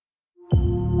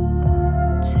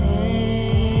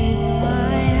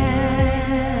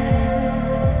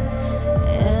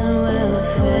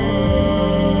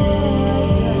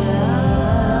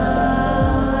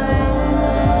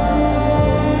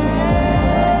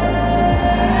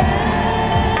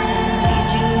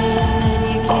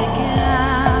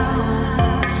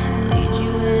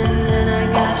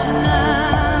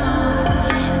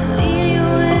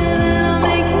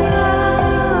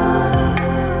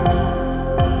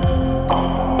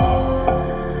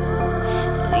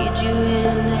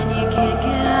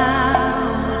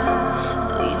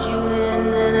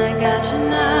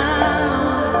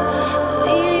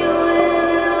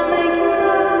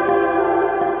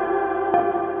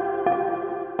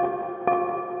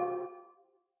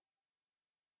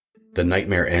The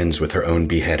nightmare ends with her own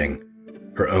beheading,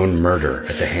 her own murder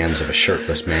at the hands of a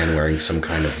shirtless man wearing some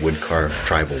kind of wood-carved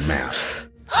tribal mask.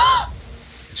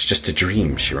 It's just a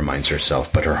dream, she reminds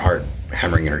herself, but her heart,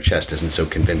 hammering in her chest, isn't so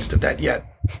convinced of that yet.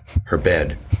 Her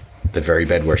bed, the very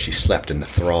bed where she slept in the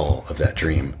thrall of that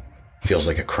dream, feels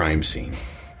like a crime scene,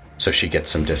 so she gets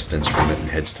some distance from it and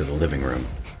heads to the living room.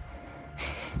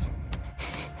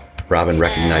 Robin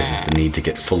recognizes the need to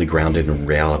get fully grounded in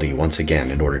reality once again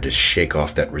in order to shake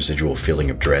off that residual feeling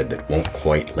of dread that won't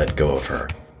quite let go of her.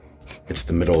 It's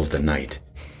the middle of the night.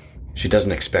 She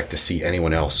doesn't expect to see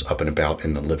anyone else up and about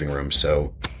in the living room,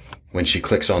 so when she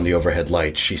clicks on the overhead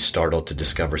light, she's startled to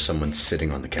discover someone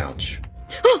sitting on the couch.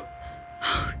 Oh!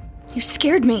 You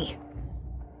scared me.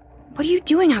 What are you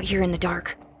doing out here in the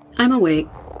dark? I'm awake.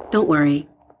 Don't worry.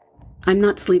 I'm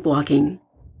not sleepwalking.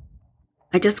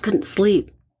 I just couldn't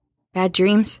sleep. Bad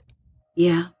dreams?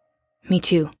 Yeah. Me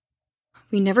too.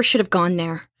 We never should have gone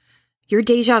there. Your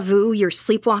deja vu, your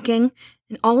sleepwalking,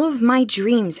 and all of my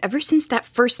dreams ever since that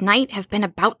first night have been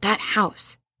about that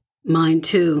house. Mine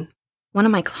too. One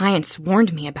of my clients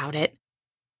warned me about it.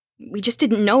 We just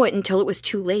didn't know it until it was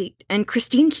too late, and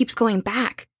Christine keeps going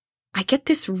back. I get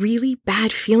this really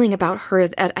bad feeling about her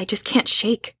that I just can't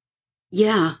shake.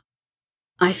 Yeah.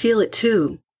 I feel it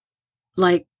too.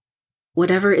 Like,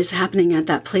 whatever is happening at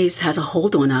that place has a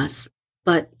hold on us,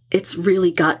 but it's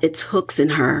really got its hooks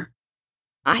in her.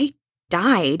 I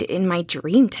died in my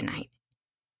dream tonight.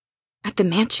 At the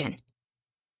mansion.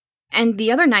 And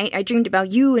the other night, I dreamed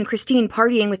about you and Christine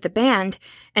partying with the band,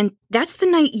 and that's the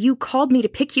night you called me to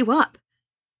pick you up.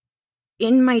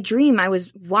 In my dream, I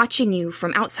was watching you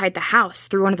from outside the house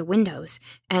through one of the windows,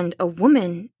 and a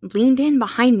woman leaned in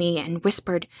behind me and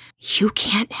whispered, "You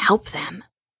can't help them."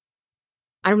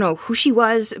 I don't know who she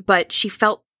was, but she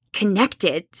felt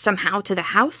connected somehow to the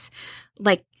house.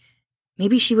 Like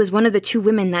maybe she was one of the two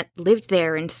women that lived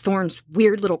there in Thorne's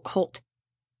weird little cult.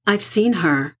 I've seen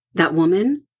her, that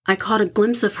woman. I caught a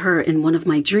glimpse of her in one of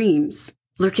my dreams,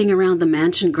 lurking around the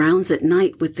mansion grounds at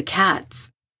night with the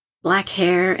cats. Black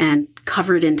hair and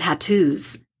covered in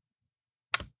tattoos.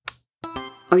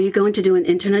 Are you going to do an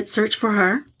internet search for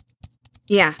her?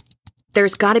 Yeah.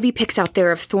 There's gotta be pics out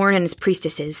there of Thorne and his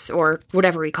priestesses, or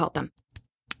whatever he called them.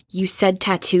 You said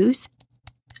tattoos?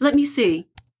 Let me see.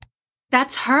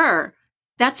 That's her.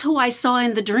 That's who I saw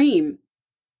in the dream.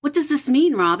 What does this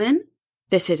mean, Robin?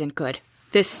 This isn't good.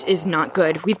 This is not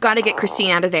good. We've gotta get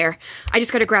Christine out of there. I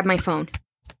just gotta grab my phone.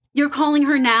 You're calling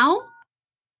her now?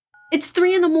 It's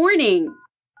 3 a.m.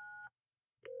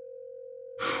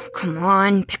 Come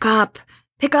on, pick up.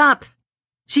 Pick up.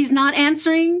 She's not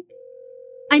answering?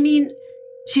 I mean,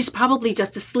 she's probably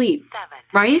just asleep,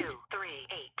 right? 7, 2, 3,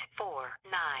 8, 4,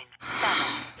 9,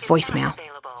 7.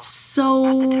 Voicemail.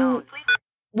 So,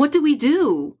 what do we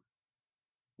do?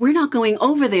 We're not going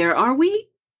over there, are we?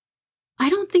 I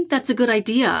don't think that's a good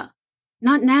idea.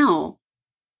 Not now.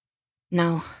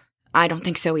 No, I don't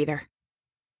think so either.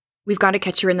 We've got to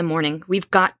catch her in the morning. We've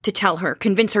got to tell her,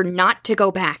 convince her not to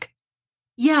go back.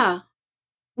 Yeah,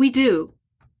 we do.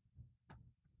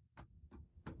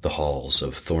 The halls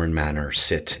of Thorne Manor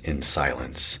sit in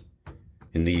silence.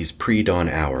 In these pre-dawn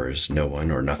hours, no one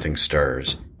or nothing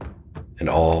stirs, and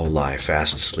all lie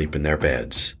fast asleep in their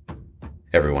beds.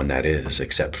 Everyone, that is,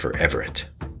 except for Everett.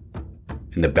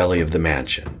 In the belly of the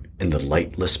mansion, in the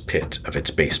lightless pit of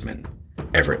its basement,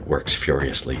 Everett works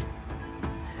furiously.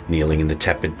 Kneeling in the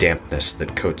tepid dampness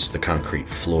that coats the concrete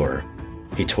floor,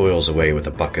 he toils away with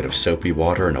a bucket of soapy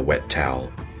water and a wet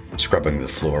towel, scrubbing the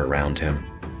floor around him.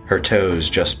 Her toes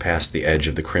just past the edge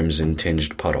of the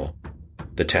crimson-tinged puddle.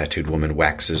 The tattooed woman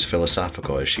waxes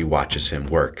philosophical as she watches him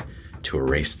work to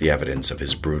erase the evidence of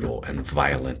his brutal and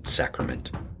violent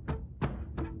sacrament.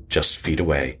 Just feet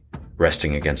away,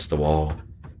 resting against the wall,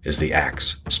 is the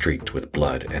axe streaked with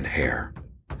blood and hair.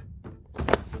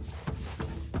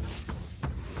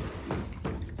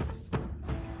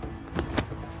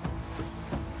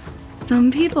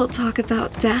 Some people talk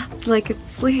about death like it's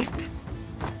sleep.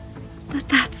 But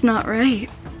that's not right.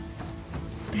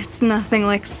 It's nothing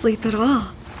like sleep at all,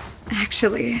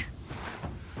 actually.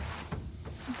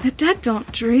 The dead don't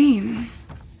dream.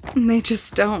 They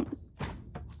just don't.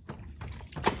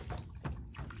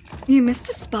 You missed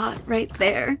a spot right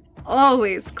there.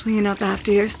 Always clean up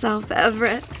after yourself,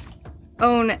 Everett.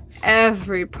 Own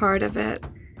every part of it,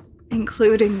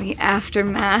 including the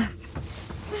aftermath.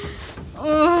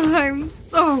 Oh, I'm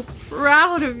so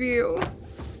proud of you.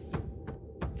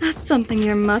 That's something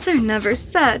your mother never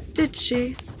said, did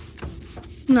she?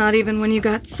 Not even when you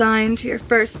got signed to your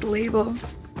first label.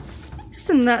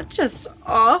 Isn't that just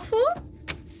awful?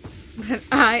 But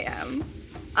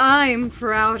I'm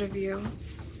proud of you.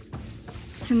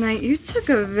 tonight, you took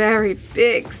a very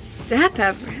big step,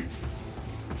 Everett.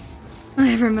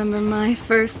 I remember my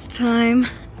first time.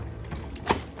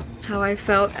 How I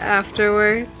felt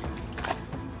afterwards.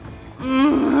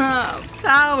 How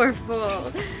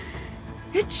powerful.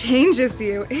 It changes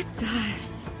you. It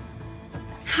does.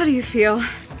 How do you feel?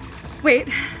 Wait.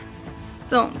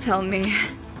 Don't tell me.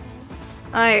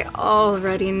 I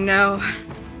already know.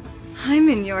 I'm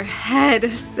in your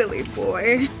head, silly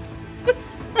boy.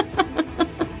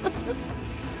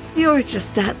 You're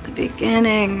just at the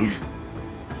beginning.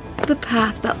 The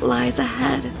path that lies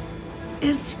ahead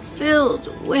is filled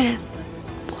with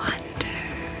wonders.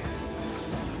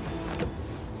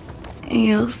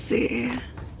 You'll see.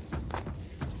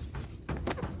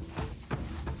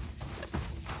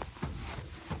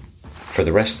 For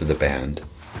the rest of the band,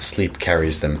 sleep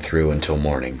carries them through until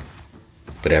morning.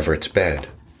 But Everett's bed,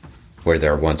 where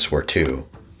there once were two,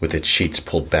 with its sheets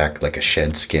pulled back like a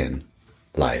shed skin,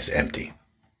 lies empty.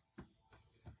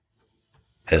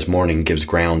 As morning gives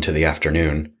ground to the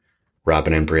afternoon,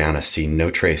 Robin and Brianna see no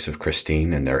trace of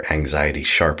Christine, and their anxiety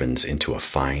sharpens into a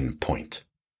fine point.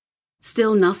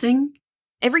 Still nothing?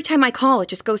 Every time I call, it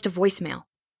just goes to voicemail.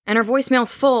 And her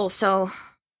voicemail's full, so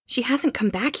she hasn't come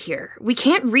back here. We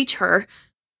can't reach her.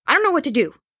 I don't know what to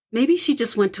do. Maybe she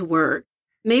just went to work.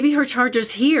 Maybe her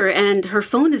charger's here and her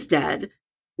phone is dead.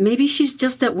 Maybe she's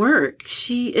just at work.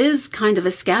 She is kind of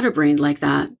a scatterbrain like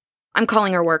that. I'm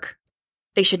calling her work.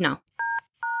 They should know.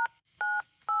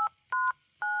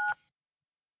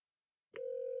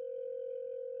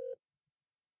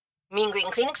 Mean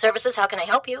Green Cleaning Services, how can I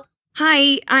help you?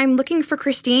 Hi, I'm looking for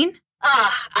Christine.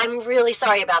 I'm really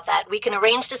sorry about that. We can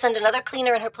arrange to send another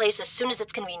cleaner in her place as soon as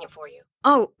it's convenient for you.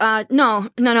 Oh, no,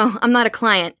 I'm not a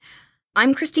client.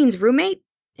 I'm Christine's roommate.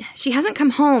 She hasn't come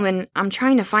home, and I'm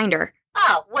trying to find her.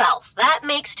 Oh, well, that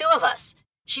makes two of us.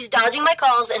 She's dodging my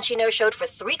calls, and she no-showed for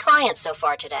 3 clients so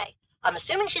far today. I'm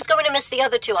assuming she's going to miss the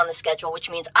other 2 on the schedule,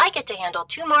 which means I get to handle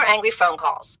 2 more angry phone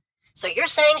calls. So you're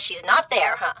saying she's not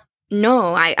there, huh?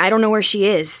 No, I don't know where she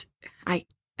is. I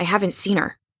haven't seen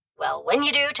her. Well, when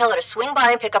you do, tell her to swing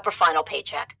by and pick up her final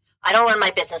paycheck. I don't run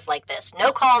my business like this.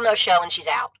 No call, no show, and she's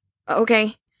out.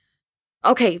 Okay,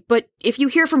 but if you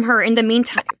hear from her in the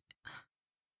meantime...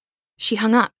 She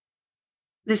hung up.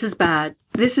 This is bad.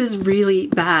 This is really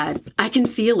bad. I can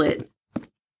feel it.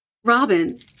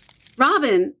 Robin,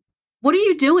 what are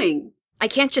you doing? I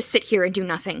can't just sit here and do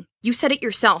nothing. You said it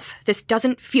yourself. This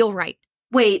doesn't feel right.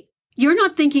 Wait, you're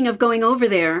not thinking of going over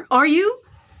there, are you?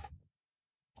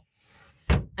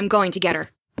 I'm going to get her.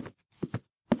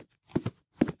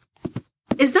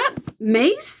 Is that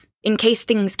Mace? In case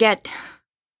things get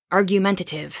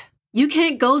argumentative. You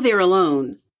can't go there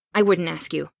alone. I wouldn't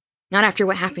ask you. Not after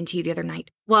what happened to you the other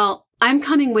night. Well, I'm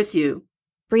coming with you.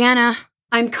 Brianna.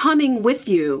 I'm coming with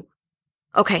you.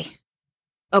 Okay.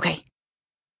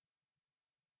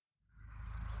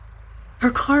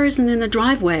 Her car isn't in the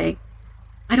driveway.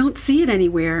 I don't see it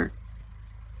anywhere.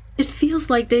 It feels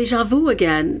like déjà vu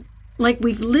again. Like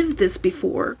we've lived this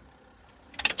before.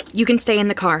 You can stay in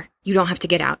the car. You don't have to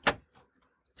get out.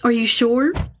 Are you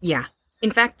sure? Yeah.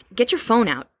 In fact, get your phone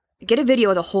out. Get a video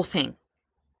of the whole thing.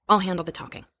 I'll handle the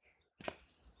talking.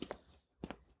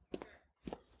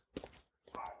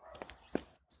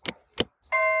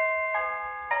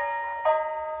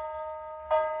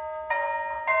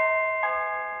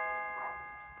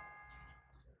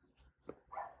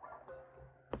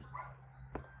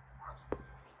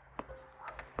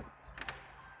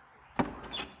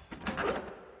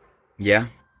 Yeah?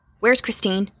 Where's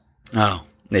Christine? Oh,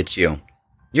 it's you.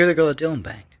 You're the girl that Dylan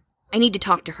banged. I need to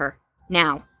talk to her.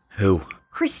 Now. Who?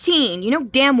 Christine. You know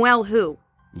damn well who.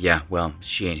 Yeah, well,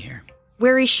 she ain't here.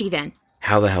 Where is she then?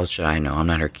 How the hell should I know? I'm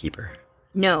not her keeper.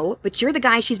 No, but you're the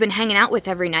guy she's been hanging out with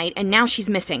every night, and now she's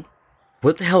missing.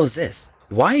 What the hell is this?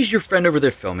 Why is your friend over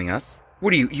there filming us? What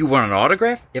do you want an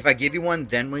autograph? If I give you one,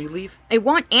 then will you leave? I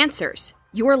want answers.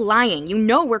 You're lying. You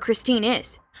know where Christine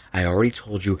is. I already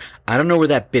told you, I don't know where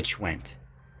that bitch went.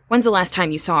 When's the last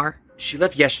time you saw her? She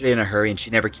left yesterday in a hurry and she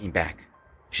never came back.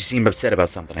 She seemed upset about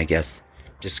something, I guess.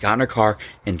 Just got in her car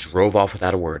and drove off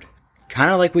without a word.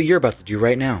 Kinda like what you're about to do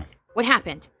right now. What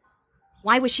happened?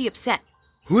 Why was she upset?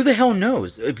 Who the hell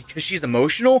knows? Because she's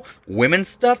emotional? Women's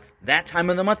stuff? That time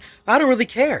of the month? I don't really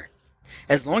care.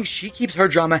 As long as she keeps her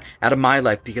drama out of my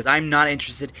life, because I'm not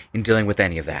interested in dealing with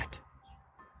any of that.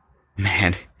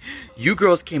 Man, you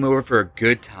girls came over for a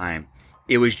good time.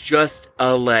 It was just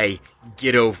a lay.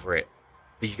 Get over it.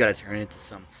 But you gotta turn it into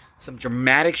some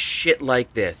dramatic shit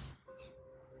like this.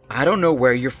 I don't know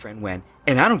where your friend went,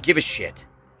 and I don't give a shit.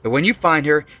 But when you find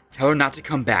her, tell her not to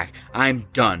come back. I'm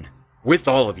done. With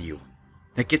all of you.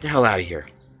 Now get the hell out of here.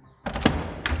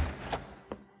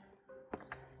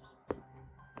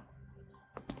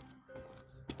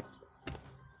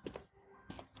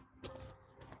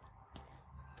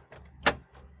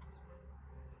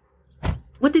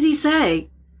 What did he say?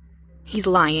 He's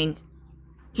lying.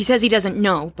 He says he doesn't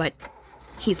know, but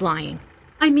he's lying.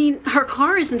 I mean, her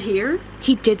car isn't here.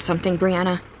 He did something,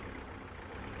 Brianna.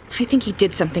 I think he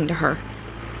did something to her.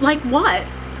 Like what?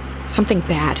 Something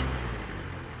bad.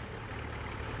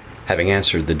 Having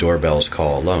answered the doorbell's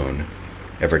call alone,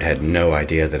 Everett had no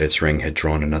idea that its ring had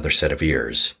drawn another set of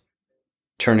ears.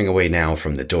 Turning away now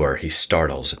from the door, he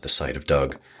startles at the sight of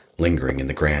Doug lingering in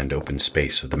the grand open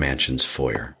space of the mansion's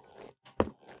foyer.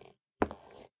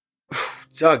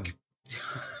 Doug,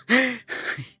 you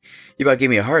about gave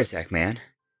me a heart attack, man.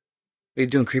 What are you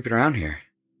doing creeping around here?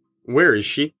 Where is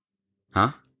she?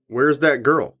 Huh? Where's that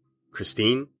girl?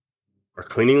 Christine? Our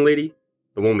cleaning lady?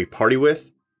 The one we party with?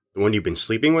 The one you've been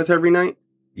sleeping with every night?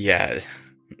 Yeah,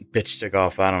 bitch took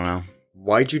off, I don't know.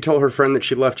 Why'd you tell her friend that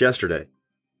she left yesterday?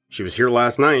 She was here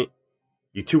last night.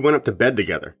 You two went up to bed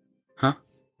together. Huh?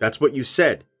 That's what you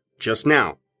said, just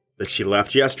now, that she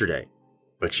left yesterday.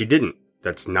 But she didn't.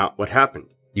 That's not what happened.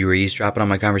 You were eavesdropping on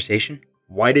my conversation?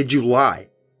 Why did you lie?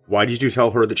 Why did you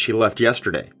tell her that she left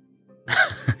yesterday?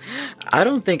 I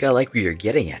don't think I like what you're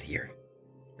getting at here.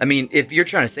 I mean, if you're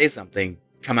trying to say something,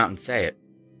 come out and say it.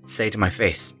 Say it to my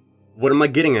face. What am I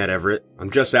getting at, Everett? I'm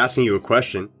just asking you a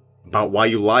question about why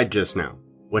you lied just now.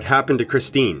 What happened to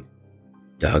Christine?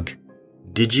 Doug?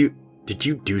 Did you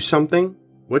do something?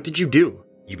 What did you do?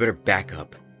 You better back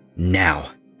up.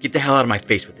 Now. Get the hell out of my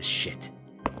face with this shit.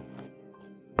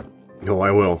 No,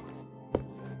 I will.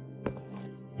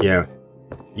 Yeah,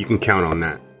 you can count on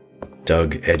that.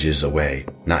 Doug edges away,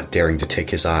 not daring to take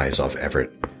his eyes off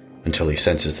Everett until he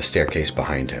senses the staircase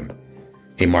behind him.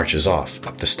 He marches off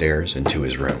up the stairs and to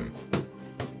his room.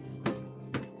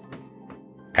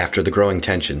 After the growing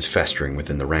tensions festering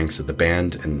within the ranks of the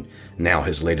band and now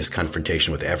his latest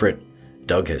confrontation with Everett,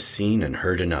 Doug has seen and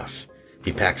heard enough.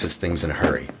 He packs his things in a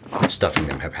hurry, stuffing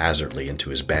them haphazardly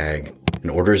into his bag, and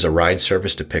orders a ride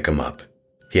service to pick him up.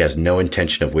 He has no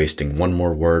intention of wasting one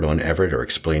more word on Everett or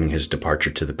explaining his departure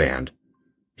to the band.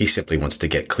 He simply wants to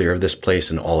get clear of this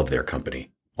place and all of their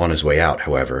company. On his way out,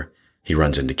 however, he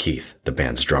runs into Keith, the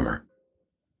band's drummer.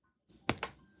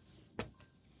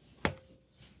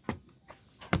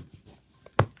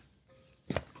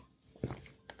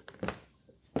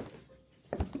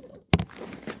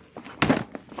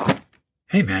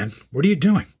 Hey, man, what are you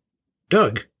doing?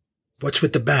 Doug, what's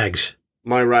with the bags?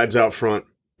 My ride's out front.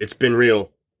 It's been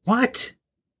real. What?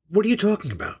 What are you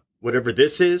talking about? Whatever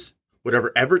this is,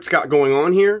 whatever Everett's got going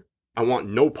on here, I want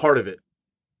no part of it.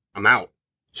 I'm out.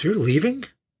 So you're leaving?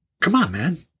 Come on,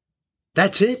 man.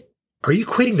 That's it? Are you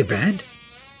quitting the band?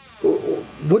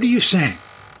 What are you saying?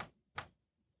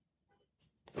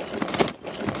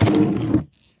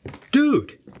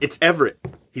 Dude! It's Everett.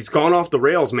 He's gone off the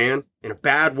rails, man, in a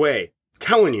bad way.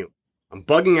 Telling you, I'm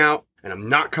bugging out and I'm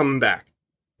not coming back.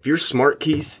 If you're smart,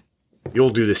 Keith,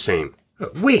 you'll do the same.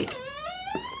 Wait!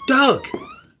 Doug!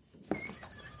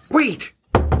 Wait!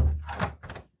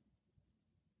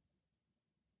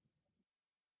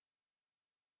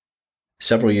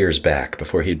 Several years back,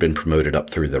 before he'd been promoted up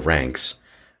through the ranks,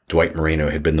 Dwight Moreno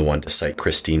had been the one to cite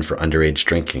Christine for underage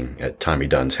drinking at Tommy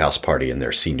Dunn's house party in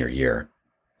their senior year.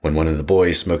 When one of the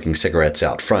boys smoking cigarettes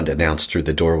out front announced through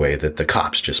the doorway that the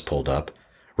cops just pulled up,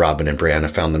 Robin and Brianna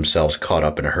found themselves caught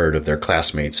up in a herd of their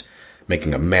classmates,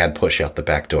 making a mad push out the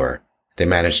back door. They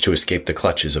managed to escape the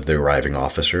clutches of the arriving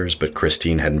officers, but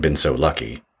Christine hadn't been so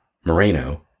lucky.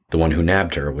 Moreno, the one who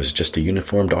nabbed her, was just a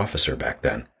uniformed officer back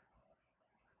then.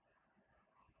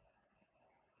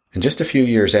 And just a few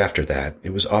years after that, it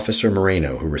was Officer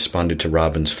Moreno who responded to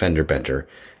Robin's fender bender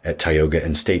at Tioga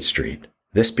and State Street.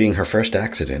 This being her first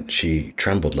accident, she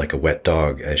trembled like a wet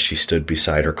dog as she stood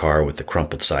beside her car with the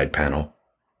crumpled side panel.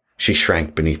 She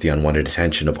shrank beneath the unwanted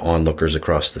attention of onlookers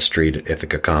across the street at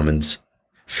Ithaca Commons.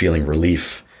 Feeling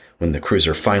relief when the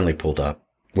cruiser finally pulled up,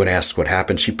 when asked what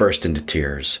happened, she burst into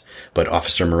tears. But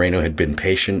Officer Moreno had been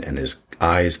patient and his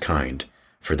eyes kind.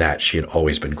 For that, she had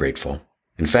always been grateful.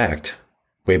 In fact,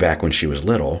 way back when she was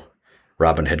little,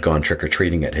 Robin had gone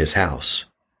trick-or-treating at his house.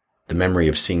 The memory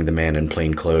of seeing the man in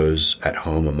plain clothes at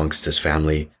home amongst his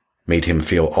family made him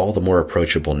feel all the more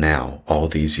approachable now, all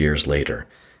these years later,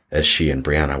 as she and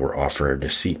Brianna were offered a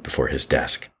seat before his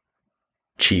desk.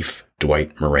 Chief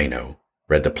Dwight Moreno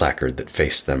read the placard that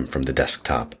faced them from the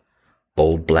desktop,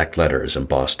 bold black letters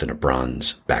embossed in a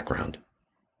bronze background.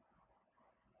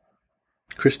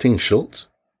 Christine Schultz?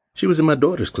 She was in my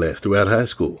daughter's class throughout high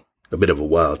school. A bit of a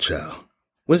wild child.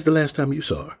 When's the last time you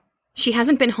saw her? She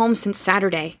hasn't been home since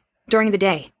Saturday, during the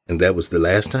day. And that was the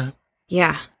last time?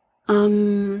 Yeah.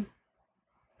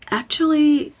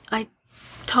 Actually, I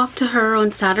talked to her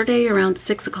on Saturday around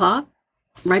 6 o'clock,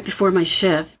 right before my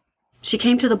shift. She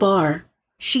came to the bar.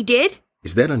 She did?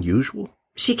 Is that unusual?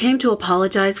 She came to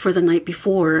apologize for the night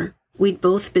before. We'd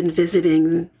both been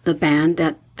visiting the band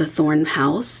at the Thorn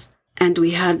house, and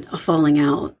we had a falling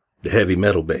out. The heavy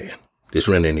metal band that's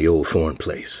running the old Thorn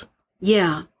place.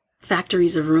 Yeah,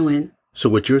 Factories of Ruin. So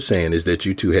what you're saying is that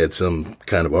you two had some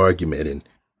kind of argument, and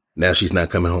now she's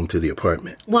not coming home to the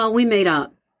apartment. Well, we made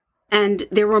up. And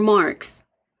there were marks.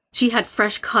 She had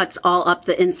fresh cuts all up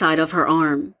the inside of her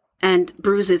arm, and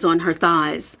bruises on her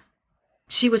thighs.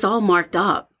 She was all marked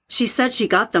up. She said she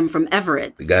got them from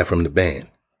Everett. The guy from the band.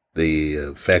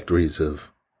 The Factories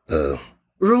of,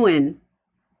 Ruin.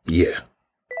 Yeah.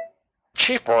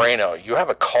 Chief Moreno, you have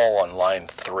a call on line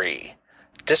 3.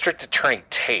 District Attorney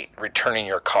Tate returning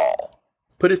your call.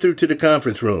 Put it through to the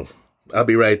conference room. I'll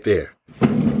be right there.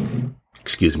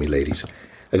 Excuse me, ladies.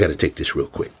 I gotta take this real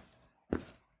quick.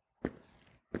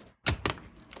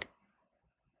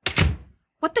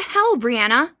 What the hell,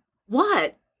 Brianna?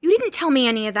 What? You didn't tell me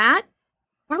any of that.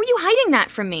 Why were you hiding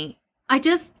that from me?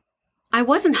 I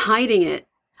wasn't hiding it.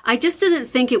 I just didn't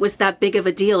think it was that big of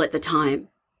a deal at the time.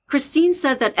 Christine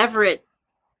said that Everett,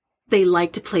 they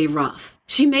like to play rough.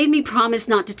 She made me promise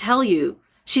not to tell you.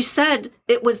 She said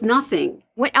it was nothing.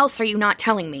 What else are you not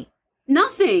telling me?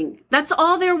 Nothing. That's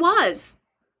all there was.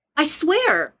 I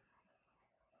swear.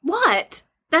 What?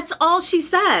 That's all she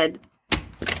said.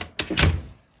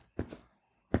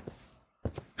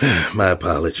 My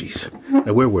apologies.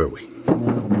 Now, where were we?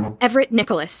 Everett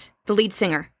Nicholas, the lead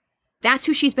singer. That's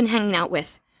who she's been hanging out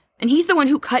with. And he's the one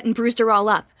who cut and bruised her all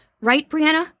up. Right,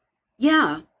 Brianna?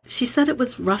 Yeah, she said it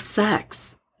was rough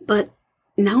sex. But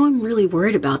now I'm really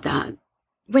worried about that.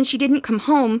 When she didn't come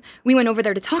home, we went over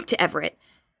there to talk to Everett.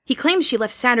 He claims she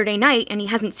left Saturday night and he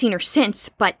hasn't seen her since,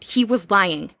 but he was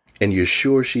lying. And you're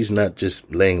sure she's not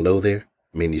just laying low there?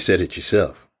 I mean, you said it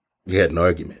yourself. You had an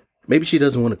argument. Maybe she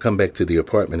doesn't want to come back to the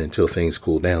apartment until things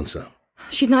cool down some.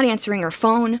 She's not answering her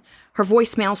phone. Her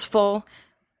voicemail's full.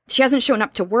 She hasn't shown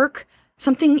up to work.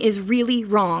 Something is really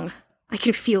wrong. I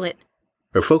can feel it.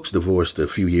 Her folks divorced a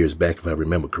few years back, if I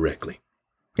remember correctly.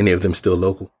 Any of them still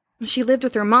local? She lived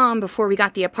with her mom before we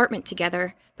got the apartment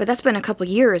together, but that's been a couple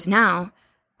years now.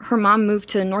 Her mom moved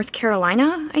to North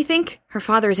Carolina, I think. Her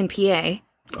father's in PA.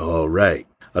 All right.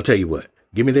 I'll tell you what.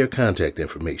 Give me their contact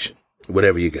information.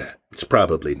 Whatever you got. It's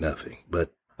probably nothing,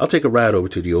 but I'll take a ride over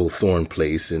to the old Thorn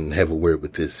place and have a word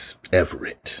with this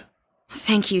Everett.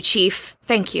 Thank you, Chief.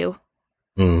 Thank you.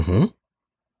 Mm-hmm.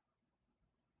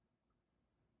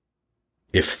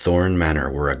 If Thorn Manor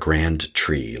were a grand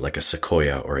tree like a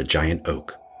sequoia or a giant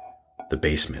oak, the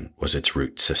basement was its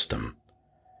root system.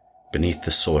 Beneath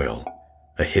the soil,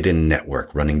 a hidden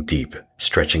network running deep,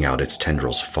 stretching out its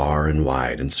tendrils far and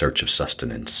wide in search of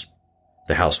sustenance.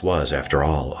 The house was, after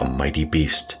all, a mighty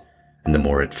beast, and the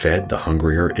more it fed, the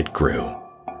hungrier it grew.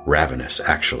 Ravenous,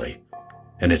 actually.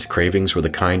 And its cravings were the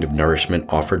kind of nourishment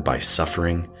offered by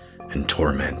suffering and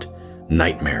torment,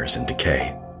 nightmares and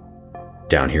decay.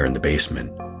 Down here in the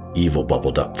basement, evil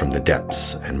bubbled up from the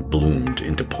depths and bloomed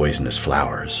into poisonous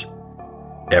flowers.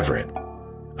 Everett,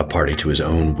 a party to his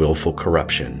own willful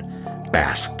corruption,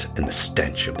 basked in the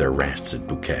stench of their rancid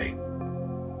bouquet.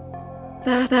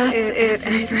 That's it,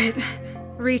 Everett.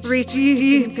 Reach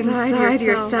deep inside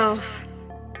yourself.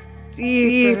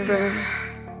 Deeper.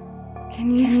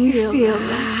 Can you feel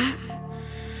that?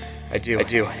 I do. I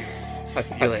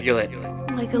feel it.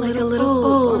 Like a little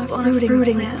bulb on a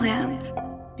fruiting plant.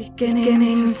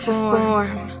 Beginning to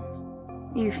form.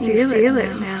 You feel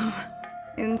it now.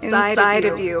 Inside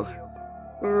of you.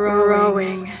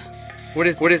 Growing. What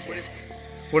is this?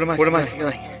 What am I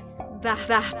feeling?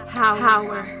 That's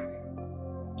power.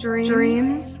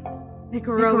 Dreams? They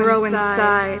grow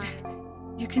inside.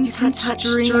 You can touch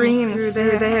dreams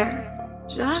through there.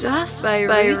 Just by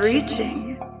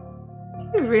reaching.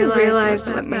 Do you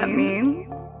realize what that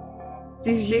means?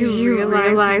 Do you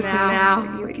realize now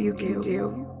what you can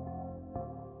do?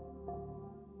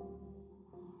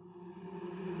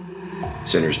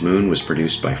 Sinner's Moon was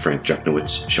produced by Frank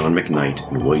Juchnowitz, Sean McKnight,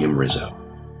 and William Rizzo.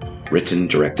 Written,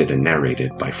 directed, and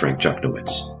narrated by Frank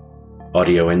Juchnowitz.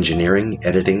 Audio engineering,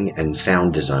 editing, and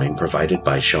sound design provided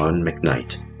by Sean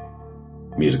McKnight.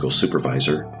 Musical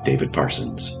supervisor, David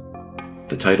Parsons.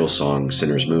 The title song,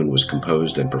 Sinner's Moon, was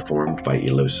composed and performed by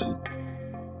Elosin.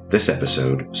 This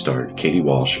episode starred Katie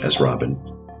Walsh as Robin,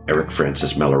 Eric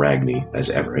Francis Meloragni as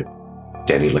Everett,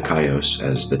 Danny Lakaios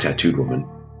as the Tattooed Woman,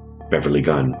 Beverly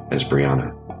Gunn as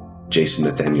Brianna, Jason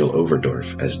Nathaniel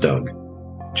Overdorf as Doug,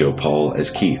 Joe Paul as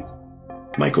Keith,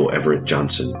 Michael Everett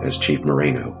Johnson as Chief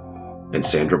Moreno, and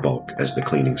Sandra Bulk as the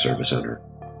cleaning service owner.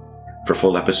 For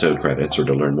full episode credits or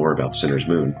to learn more about Sinner's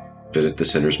Moon, visit the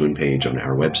Sinner's Moon page on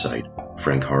our website,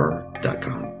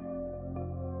 frankhorror.com.